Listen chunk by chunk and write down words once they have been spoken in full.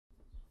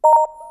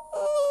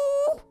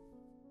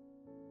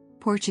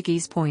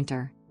Portuguese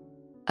Pointer.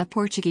 A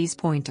Portuguese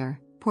Pointer,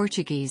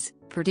 Portuguese,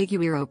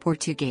 Perdigueiro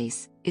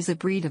Português, is a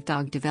breed of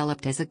dog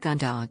developed as a gun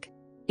dog.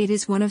 It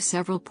is one of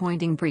several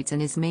pointing breeds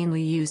and is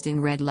mainly used in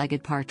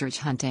red-legged partridge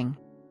hunting.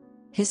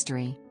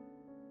 History.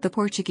 The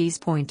Portuguese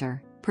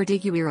Pointer,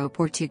 Perdigueiro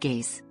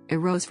Português,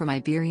 arose from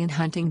Iberian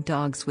hunting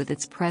dogs with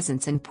its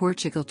presence in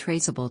Portugal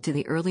traceable to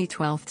the early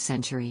 12th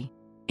century.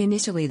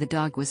 Initially the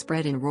dog was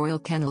bred in royal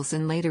kennels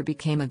and later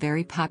became a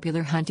very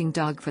popular hunting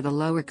dog for the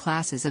lower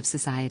classes of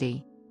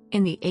society.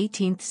 In the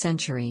 18th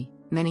century,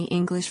 many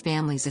English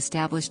families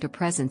established a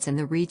presence in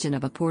the region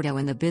of Oporto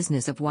in the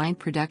business of wine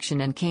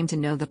production and came to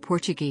know the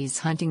Portuguese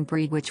hunting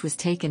breed, which was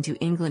taken to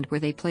England where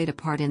they played a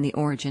part in the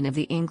origin of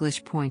the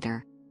English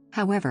Pointer.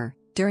 However,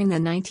 during the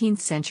 19th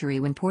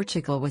century, when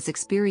Portugal was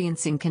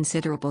experiencing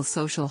considerable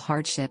social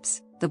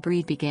hardships, the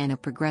breed began a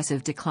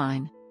progressive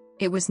decline.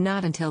 It was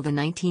not until the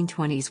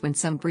 1920s when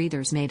some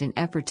breeders made an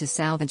effort to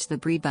salvage the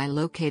breed by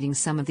locating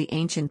some of the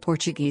ancient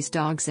Portuguese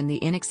dogs in the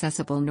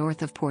inaccessible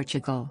north of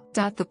Portugal.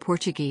 The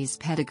Portuguese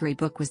pedigree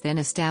book was then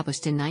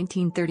established in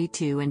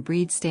 1932 and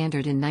breed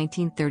standard in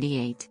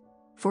 1938.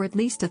 For at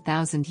least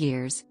 1,000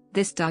 years,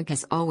 this dog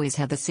has always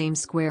had the same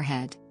square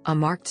head, a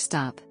marked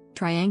stop,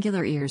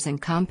 triangular ears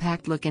and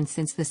compact look, and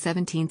since the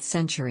 17th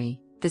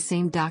century, the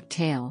same dock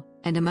tail.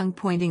 And among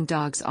pointing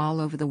dogs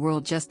all over the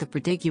world, just the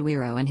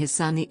Perdigueiro and his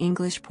son the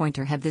English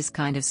Pointer have this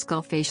kind of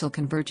skull-facial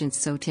convergence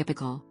so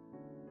typical.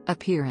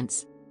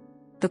 Appearance.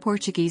 The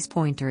Portuguese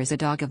Pointer is a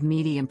dog of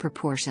medium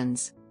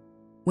proportions.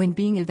 When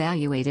being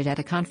evaluated at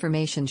a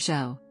conformation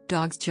show,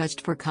 dogs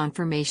judged for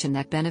conformation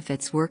that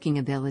benefits working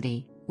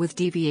ability, with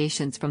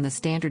deviations from the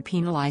standard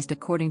penalized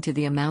according to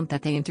the amount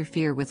that they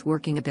interfere with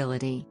working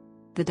ability.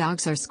 The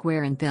dogs are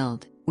square in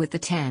build, with the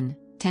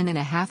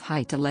 10.5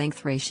 height to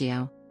length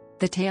ratio.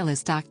 The tail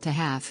is docked to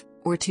half,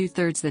 or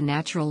 2/3 the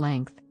natural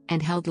length,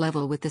 and held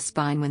level with the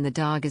spine when the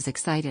dog is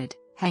excited,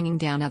 hanging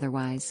down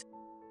otherwise.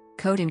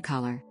 Coat and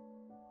color.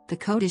 The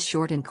coat is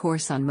short and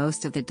coarse on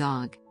most of the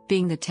dog,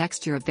 being the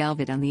texture of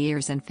velvet on the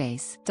ears and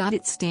face.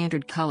 Its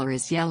standard color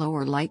is yellow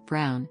or light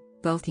brown,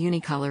 both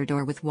unicolored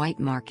or with white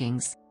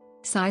markings.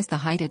 Size. The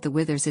height at the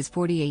withers is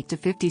 48 to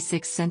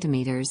 56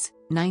 centimeters,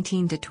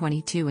 19 to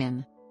 22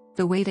 in.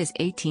 The weight is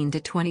 18 to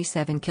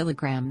 27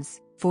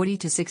 kilograms, 40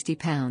 to 60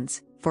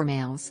 pounds, for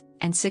males,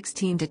 and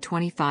 16 to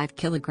 25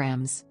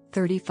 kilograms,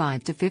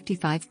 35 to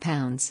 55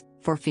 pounds,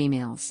 for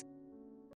females.